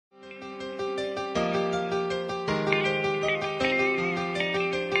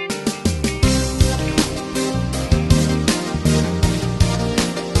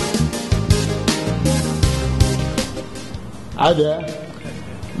Hi there,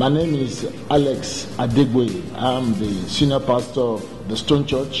 my name is Adegboye. I'm the senior pastor of the Stone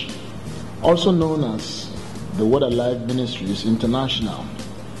Church, also known as the Word Alive Ministries International.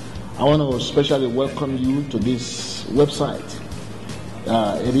 I want to especially welcome you to this website.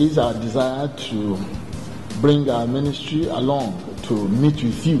 It is our desire to bring our ministry along to meet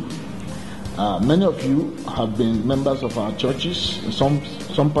with you. Many of you have been members of our churches in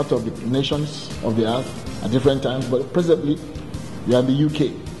some part of the nations of the earth at different times, but presently we are in the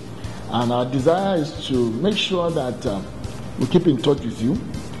UK. And our desire is to make sure that we keep in touch with you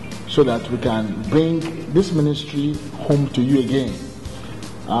so that we can bring this ministry home to you again.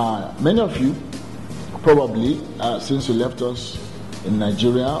 Many of you probably, since you left us in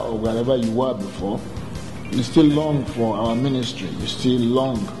Nigeria or wherever you were before, you still long for our ministry. You still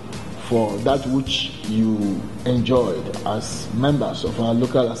long for that which you enjoyed as members of our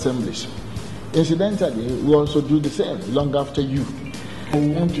local assemblies. Incidentally, we also do the same long after you. We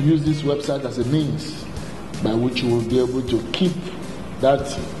want to use this website as a means by which you will be able to keep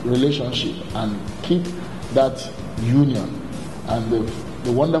that relationship and keep that union, and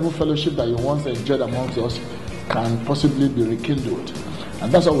the wonderful fellowship that you once enjoyed amongst us can possibly be rekindled. And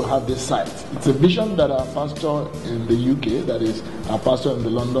that's why we have this site. It's a vision that our pastor in the UK, that is our pastor in the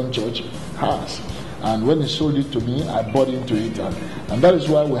London church, has. And when he sold it to me, I bought into it. And that is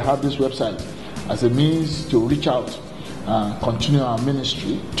why we have this website as a means to reach out and continue our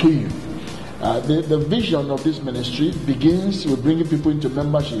ministry to you. The vision of this ministry begins with bringing people into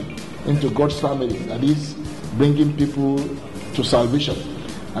membership, into God's family, that is, bringing people to salvation.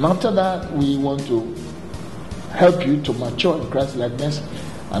 And after that, we want to help you to mature in Christ likeness.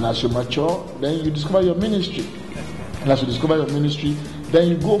 And as you mature, then you discover your ministry. And as you discover your ministry, then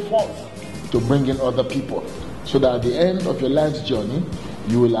you go forth to bring in other people, so that at the end of your life's journey,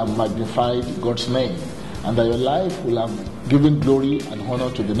 you will have magnified God's name, and that your life will have given glory and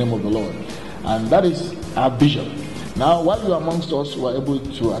honor to the name of the Lord. And that is our vision. Now, while you are amongst us, we are able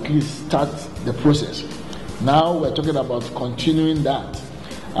to at least start the process. Now we're talking about continuing that.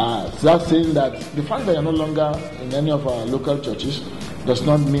 So that's saying that the fact that you're no longer in any of our local churches does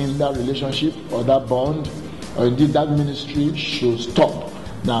not mean that relationship or that bond or indeed that ministry should stop.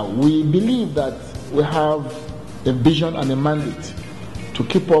 Now, we believe that we have a vision and a mandate to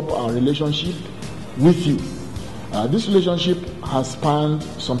keep up our relationship with you. This relationship has spanned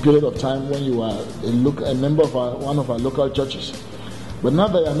some period of time when you are a member of one of our local churches. But now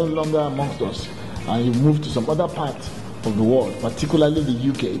that you are no longer amongst us and you move to some other part of the world, particularly the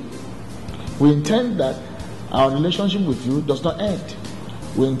UK, we intend that our relationship with you does not end.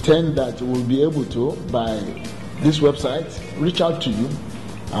 We intend that we'll be able to, by this website, reach out to you.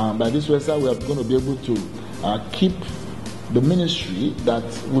 By this website, we are going to be able to keep the ministry that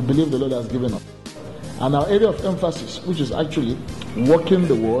we believe the Lord has given us. And our area of emphasis, which is actually working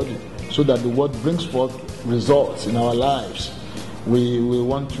the word so that the word brings forth results in our lives, we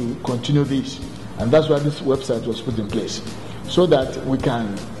want to continue this. And that's why this website was put in place, so that we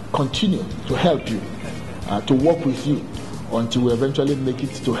can continue to help you, to work with you until we eventually make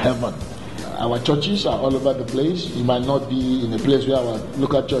it to heaven. Our churches are all over the place. You might not be in a place where our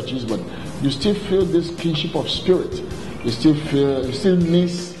local church is, but you still feel this kinship of spirit. You still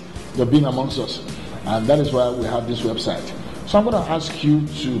miss your being amongst us. And that is why we have this website. So I'm going to ask you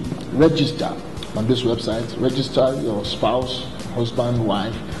to register on this website. Register your spouse, husband,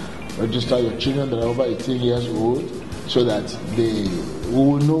 wife. Register your children that are over 18 years old, so that they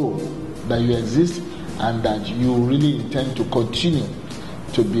will know that you exist and that you really intend to continue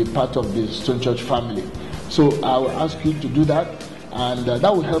to be part of the Stone Church family. So I will ask you to do that, and that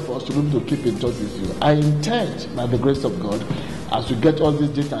will help us to be able to keep in touch with you. I intend, by the grace of God, as we get all this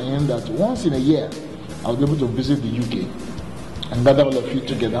data in, that once in a year I'll be able to visit the UK and gather all of you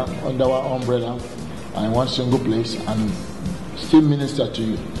together under our umbrella and in one single place and still minister to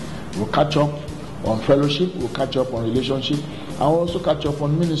you. We'll catch up on fellowship, we'll catch up on relationship, and we'll also catch up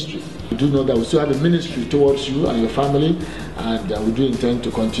on ministry. We do know that we still have a ministry towards you and your family, and we do intend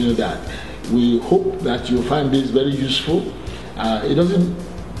to continue that. We hope that you'll find this very useful. It doesn't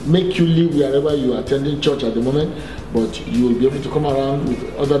make you live wherever you are attending church at the moment, but you will be able to come around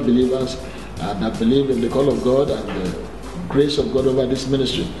with other believers that believe in the call of God and the grace of God over this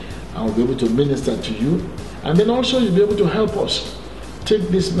ministry, and we'll be able to minister to you. And then also you'll be able to help us take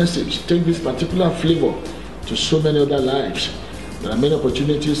this message, take this particular flavor to so many other lives. There are many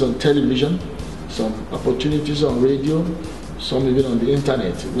opportunities on television, some opportunities on radio, some even on the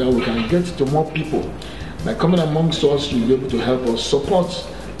internet, where we can get to more people. By coming amongst us, you'll be able to help us support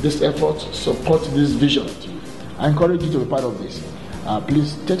this effort, support this vision. I encourage you to be part of this.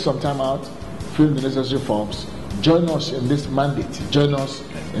 Please take some time out, fill the necessary forms, Join us in this mandate. Join us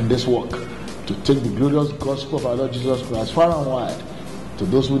in this work to take the glorious gospel of our Lord Jesus Christ far and wide to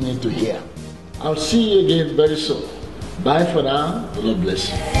those who need to hear. I'll see you again very soon. Bye for now. The Lord bless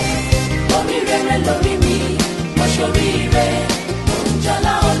you.